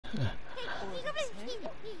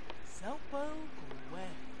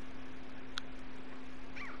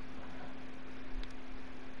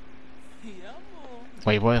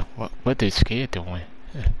Wait, what is kid doing?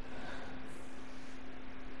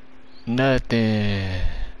 Nothing.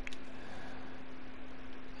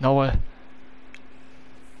 No what?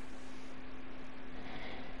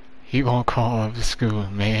 He gonna call up the school,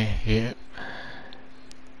 man. Yeah.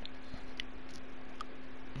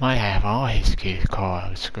 Might have all his kids call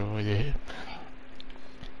up school, yeah.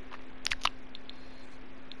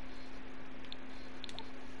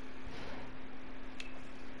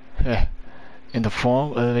 In the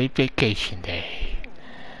form of a vacation day.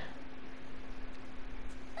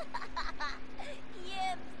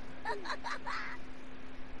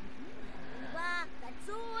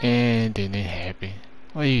 And then it happened.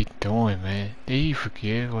 What are you doing, man? Did you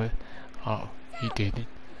forget what? Oh, he didn't.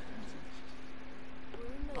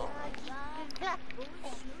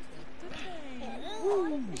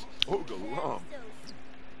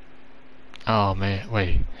 Oh man,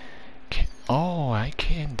 wait. Oh, I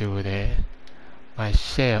can't do that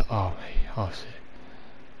myself. Oh man, oh shit.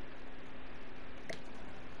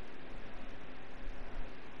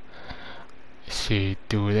 See,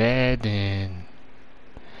 do that, then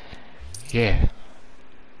yeah.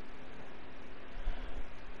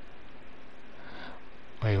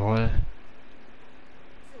 Wait, what?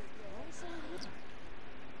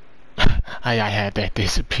 I had that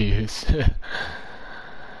disappears.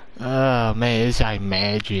 Oh man, it's like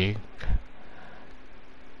magic.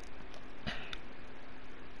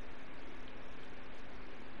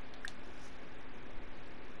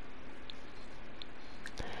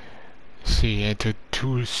 See,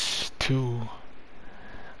 introduce to.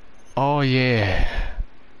 Oh yeah.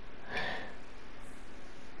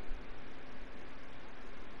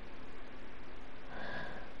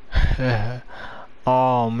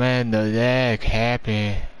 Oh man, the lag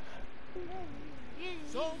happened.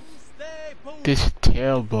 This is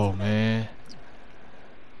terrible, man.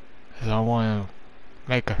 'Cause I want to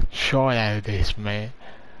make a short out of this, man.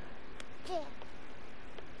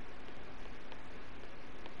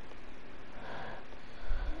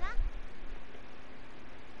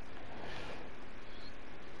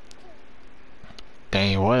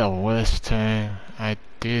 Dang, what a worst time I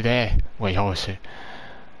did that. Wait, hold on.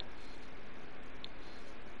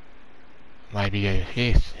 Might be a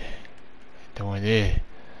fix. Doing this.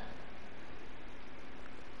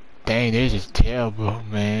 Dang, this is terrible,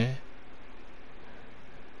 man.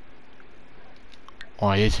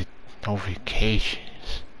 Oh, this is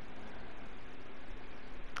notifications.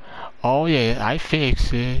 Oh yeah, I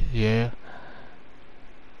fixed it, yeah.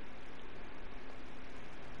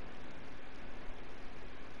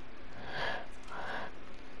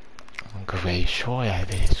 I'm great sure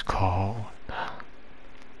that is called.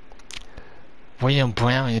 William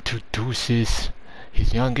Brown introduces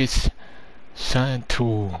his youngest son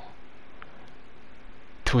to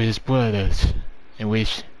his brothers, in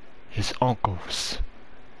which his uncles,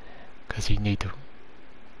 cause he need to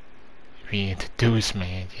be introduced,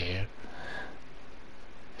 man. Yeah.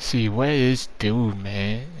 See, where is dude,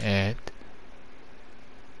 man? At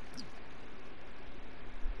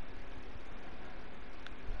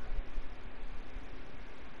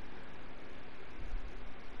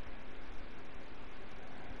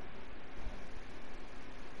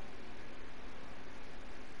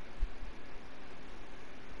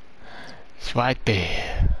it's right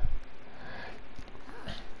there.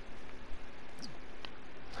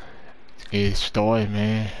 Let's get it started,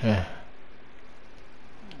 man.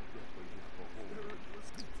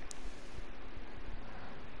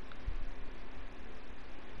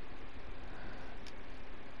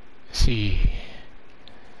 See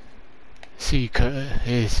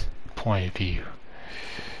his point of view.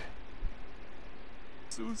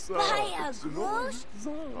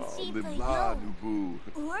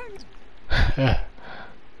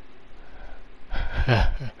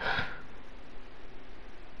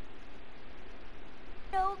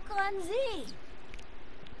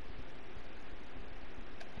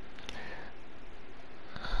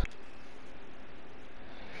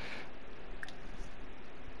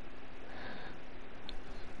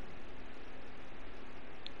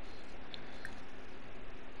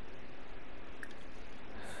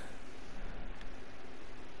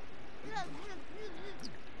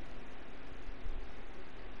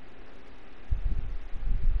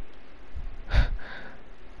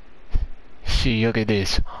 See, look at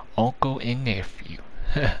this, uncle and nephew.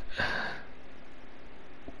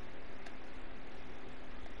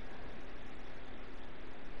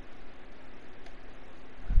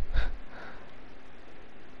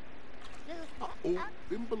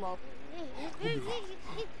 Oh,